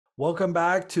Welcome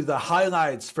back to the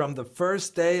highlights from the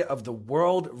first day of the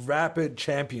World Rapid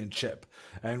Championship.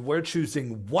 And we're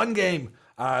choosing one game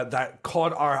that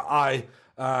caught our eye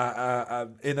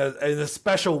in a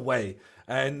special way.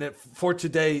 And for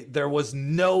today, there was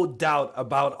no doubt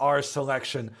about our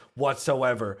selection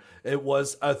whatsoever. It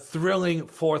was a thrilling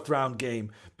fourth round game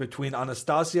between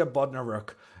Anastasia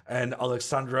Bodnaruk and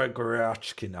Alexandra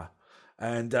Goryachkina.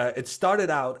 And it started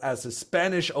out as a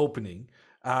Spanish opening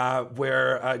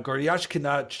where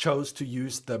Goryachkina chose to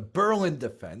use the Berlin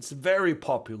defense, very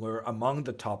popular among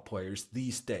the top players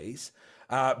these days.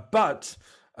 But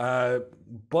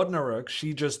Bodnaruk,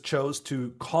 she just chose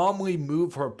to calmly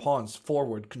move her pawns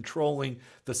forward, controlling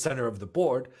the center of the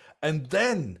board. And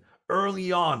then,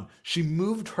 early on, she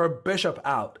moved her bishop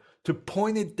out to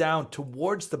point it down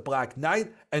towards the black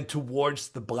knight and towards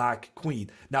the black queen.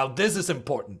 Now, this is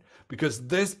important because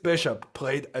this bishop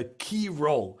played a key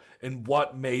role in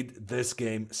what made this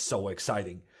game so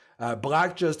exciting.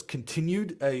 Black just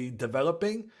continued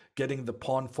developing, getting the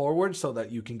pawn forward so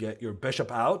that you can get your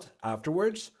bishop out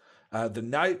afterwards. The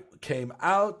knight came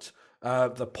out,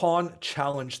 the pawn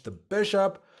challenged the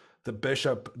bishop. The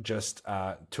bishop just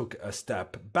took a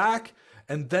step back,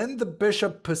 and then the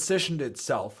bishop positioned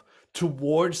itself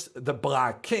towards the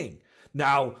black king.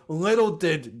 Now, little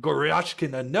did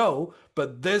Goryachkina know,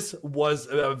 but this was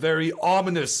a very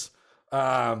ominous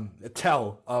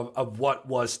tell of what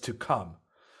was to come.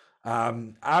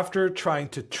 After trying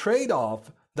to trade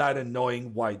off that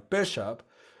annoying white bishop,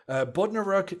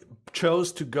 Bodnaruk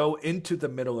chose to go into the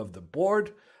middle of the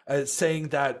board, saying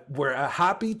that we're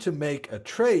happy to make a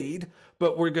trade,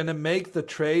 but we're going to make the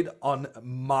trade on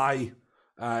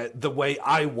the way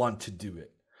I want to do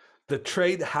it. The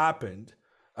trade happened.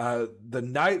 The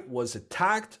knight was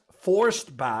attacked,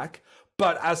 forced back,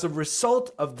 but as a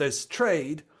result of this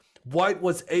trade, white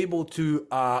was able to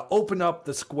open up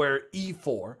the square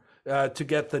e4 to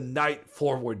get the knight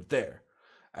forward there.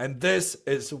 And this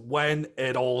is when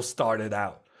it all started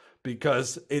out,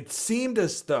 because it seemed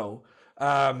as though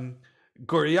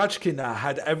Goryachkina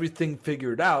had everything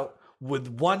figured out with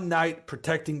one knight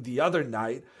protecting the other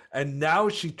knight, and now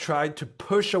she tried to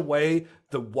push away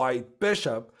the white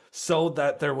bishop so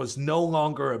that there was no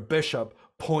longer a bishop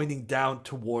pointing down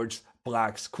towards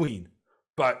black's queen.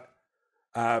 But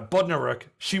Bodnaruk,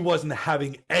 she wasn't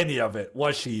having any of it,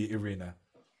 was she, Irina?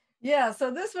 Yeah,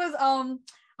 so this was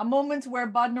a moment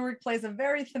where Bodnaruk plays a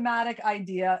very thematic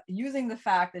idea using the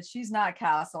fact that she's not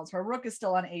castled. Her rook is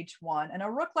still on h1, and a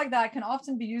rook like that can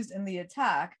often be used in the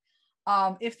attack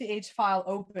if the h-file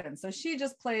opens. So she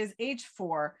just plays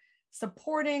h4,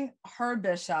 supporting her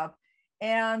bishop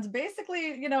and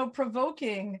basically,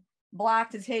 provoking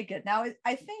black to take it. Now,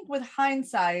 I think with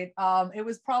hindsight, it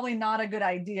was probably not a good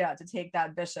idea to take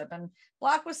that bishop, and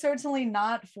black was certainly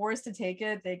not forced to take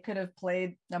it. They could have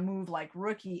played a move like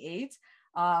rook e8.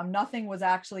 Nothing was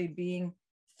actually being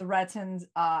threatened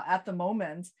at the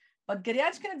moment, but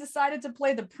Goryachkina decided to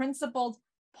play the principled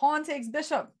pawn takes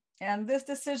bishop, and this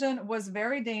decision was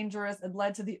very dangerous. It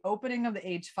led to the opening of the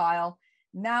h-file.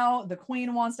 Now the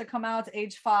queen wants to come out to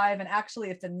h5, and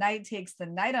actually if the knight takes the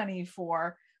knight on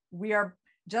e4, we are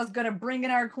just going to bring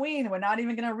in our queen. We're not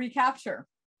even going to recapture.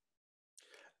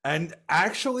 And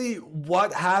actually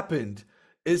what happened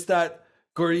is that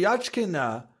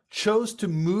Goryachkina chose to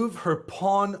move her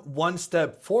pawn one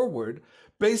step forward,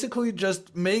 basically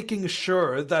just making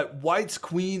sure that white's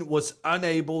queen was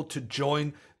unable to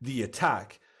join the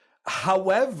attack.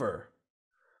 However,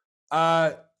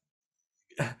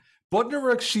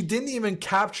 Bodnaruk, she didn't even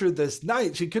capture this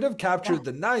knight. She could have captured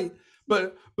the knight,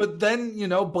 but then,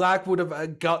 black would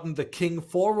have gotten the king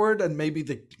forward and maybe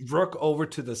the rook over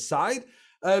to the side.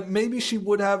 Maybe she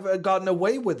would have gotten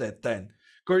away with it then.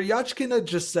 Goryachkina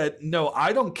just said, no,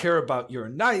 I don't care about your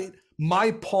knight.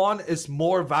 My pawn is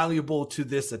more valuable to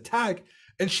this attack.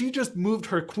 And she just moved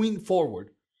her queen forward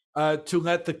to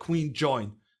let the queen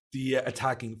join the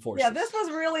attacking forces. Yeah, this was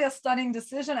really a stunning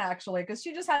decision, actually, because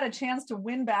she just had a chance to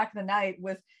win back the knight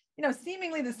with,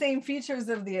 seemingly the same features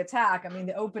of the attack. I mean,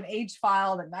 the open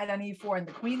h-file, the knight on e4, and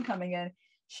the queen coming in.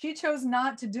 She chose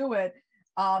not to do it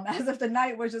as if the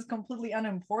knight was just completely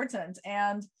unimportant.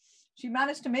 And she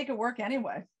managed to make it work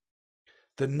anyway.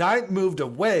 The knight moved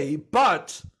away,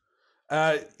 but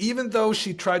even though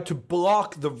she tried to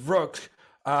block the rook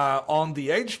on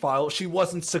the h-file, she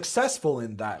wasn't successful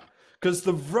in that, because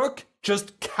the rook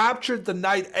just captured the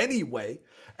knight anyway.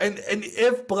 And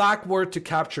if black were to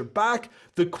capture back,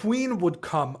 the queen would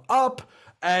come up,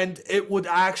 and it would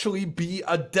actually be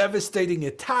a devastating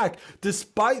attack.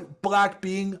 Despite black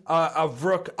being a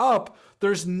rook up,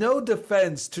 there's no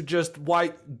defense to just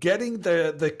white getting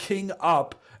the king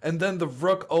up and then the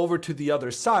rook over to the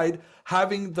other side,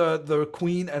 having the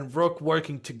queen and rook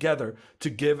working together to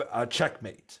give a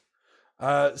checkmate.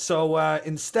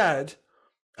 Instead,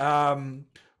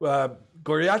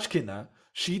 Goryachkina,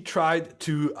 she tried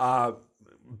to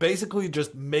basically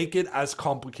just make it as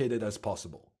complicated as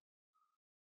possible.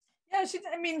 Yeah,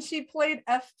 she played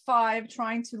f5,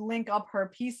 trying to link up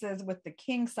her pieces with the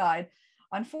king side.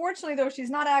 Unfortunately, though, she's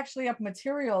not actually up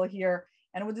material here.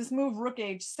 And with this move, rook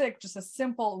h6, just a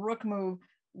simple rook move,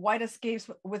 white escapes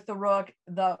with the rook.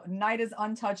 The knight is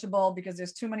untouchable because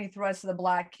there's too many threats to the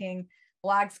black king.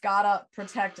 Black's gotta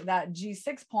protect that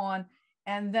g6 pawn.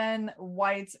 And then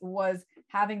white was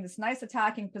having this nice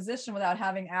attacking position without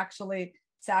having actually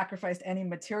sacrificed any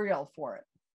material for it.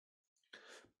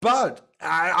 But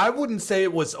I wouldn't say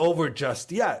it was over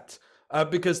just yet,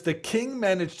 because the king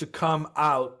managed to come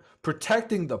out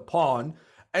protecting the pawn.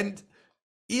 And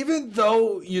even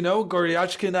though,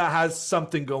 Goryachkina has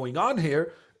something going on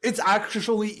here, it's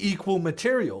actually equal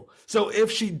material. So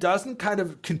if she doesn't kind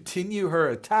of continue her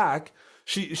attack,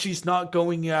 she's not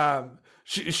going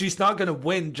she's not going to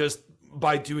win just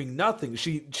by doing nothing.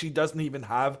 She doesn't even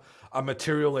have a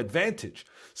material advantage.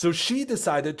 So she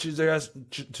decided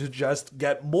to just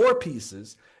get more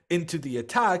pieces into the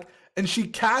attack, and she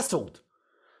castled.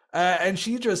 And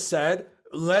she just said,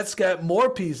 let's get more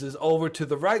pieces over to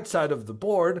the right side of the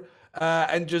board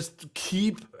and just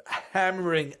keep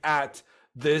hammering at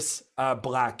this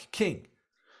black king.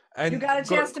 And you got a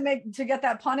chance to get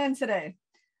that pun in today.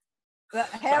 The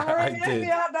hammering,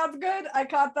 yeah, that's good. I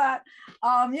caught that.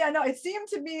 It seemed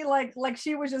to be like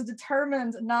she was just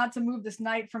determined not to move this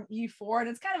knight from e4. And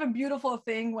it's kind of a beautiful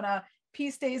thing when a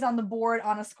piece stays on the board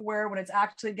on a square when it's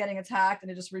actually getting attacked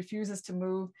and it just refuses to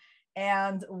move.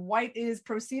 And white is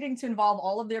proceeding to involve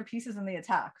all of their pieces in the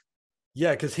attack.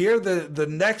 Yeah, because here the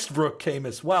next rook came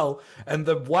as well, and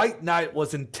the white knight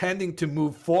was intending to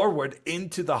move forward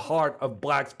into the heart of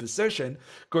black's position.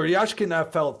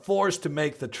 Goryachkina felt forced to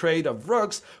make the trade of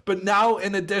rooks, but now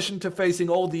in addition to facing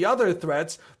all the other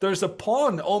threats, there's a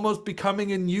pawn almost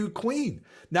becoming a new queen.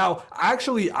 Now,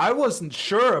 actually, I wasn't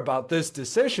sure about this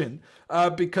decision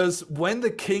because when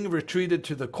the king retreated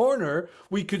to the corner,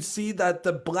 we could see that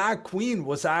the black queen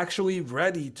was actually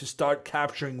ready to start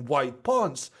capturing white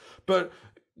pawns. But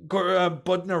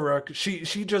Bodnaruk,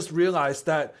 she just realized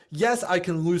that, yes, I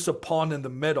can lose a pawn in the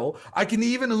middle. I can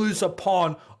even lose a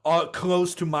pawn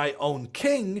close to my own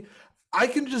king. I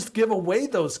can just give away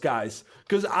those guys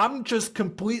because I'm just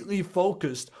completely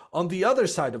focused on the other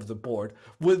side of the board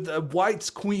with white's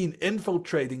queen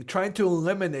infiltrating, trying to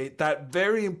eliminate that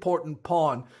very important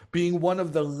pawn, being one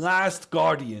of the last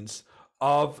guardians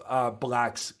of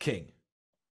black's king.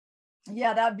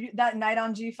 Yeah, that knight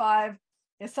on g5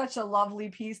 is such a lovely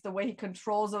piece, the way he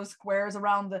controls those squares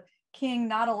around the king,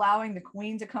 not allowing the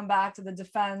queen to come back to the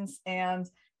defense. And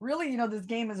really, this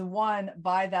game is won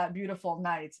by that beautiful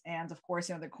knight. And of course,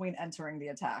 the queen entering the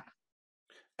attack.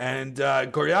 And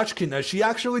Goryachkina, she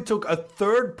actually took a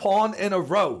third pawn in a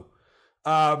row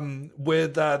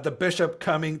with the bishop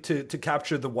coming to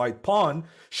capture the white pawn.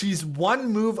 She's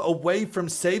one move away from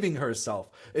saving herself.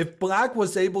 If black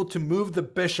was able to move the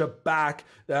bishop back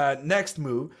next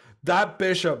move, that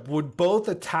bishop would both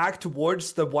attack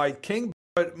towards the white king,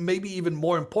 but maybe even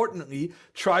more importantly,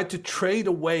 try to trade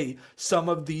away some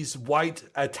of these white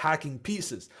attacking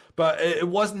pieces. But it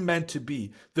wasn't meant to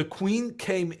be. The queen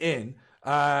came in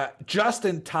just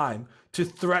in time to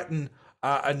threaten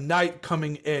a knight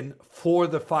coming in for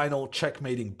the final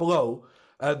checkmating blow.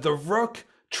 The rook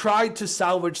tried to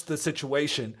salvage the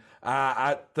situation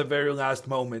at the very last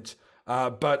moment,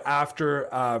 but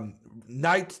after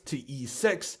knight to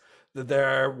e6,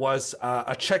 there was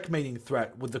a checkmating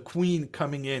threat with the queen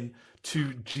coming in to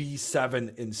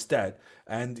g7 instead.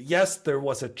 And yes, there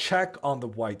was a check on the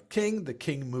white king. The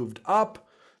king moved up.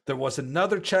 There was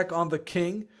another check on the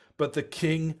king, but the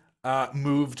king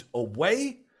moved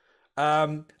away.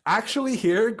 Actually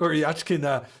here,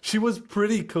 Goryachkina, she was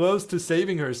pretty close to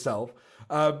saving herself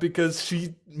because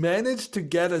she managed to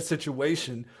get a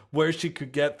situation where she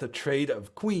could get the trade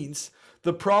of queens.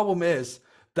 The problem is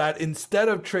that instead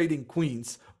of trading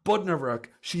queens, Bodnaruk,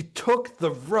 she took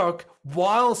the rook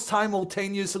while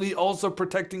simultaneously also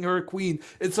protecting her queen.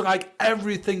 It's like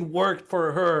everything worked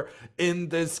for her in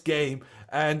this game.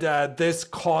 And this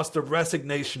caused a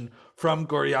resignation from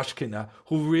Goryachkina,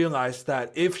 who realized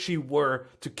that if she were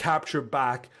to capture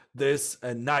back this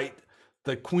knight,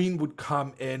 the queen would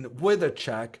come in with a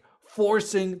check,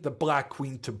 forcing the black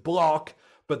queen to block.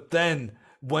 But then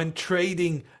when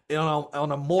trading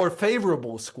on a more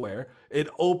favorable square, it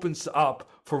opens up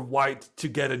for white to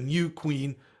get a new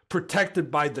queen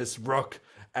protected by this rook.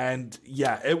 And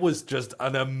yeah, it was just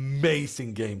an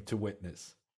amazing game to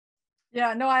witness.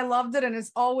 Yeah, no, I loved it. And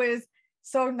it's always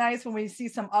so nice when we see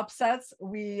some upsets.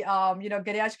 We,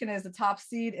 Goryachkina is the top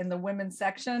seed in the women's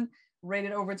section,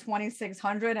 rated over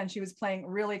 2,600, and she was playing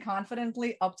really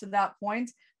confidently up to that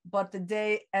point. But the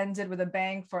day ended with a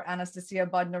bang for Anastasia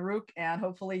Bodnaruk, and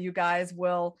hopefully you guys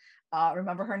will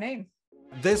remember her name.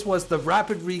 This was the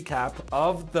rapid recap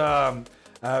of the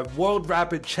World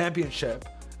Rapid Championship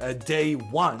day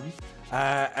 1.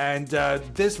 And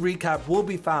this recap will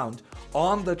be found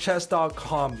on the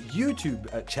Chess.com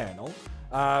YouTube channel,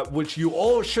 which you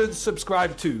all should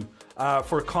subscribe to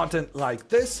for content like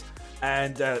this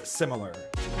and similar.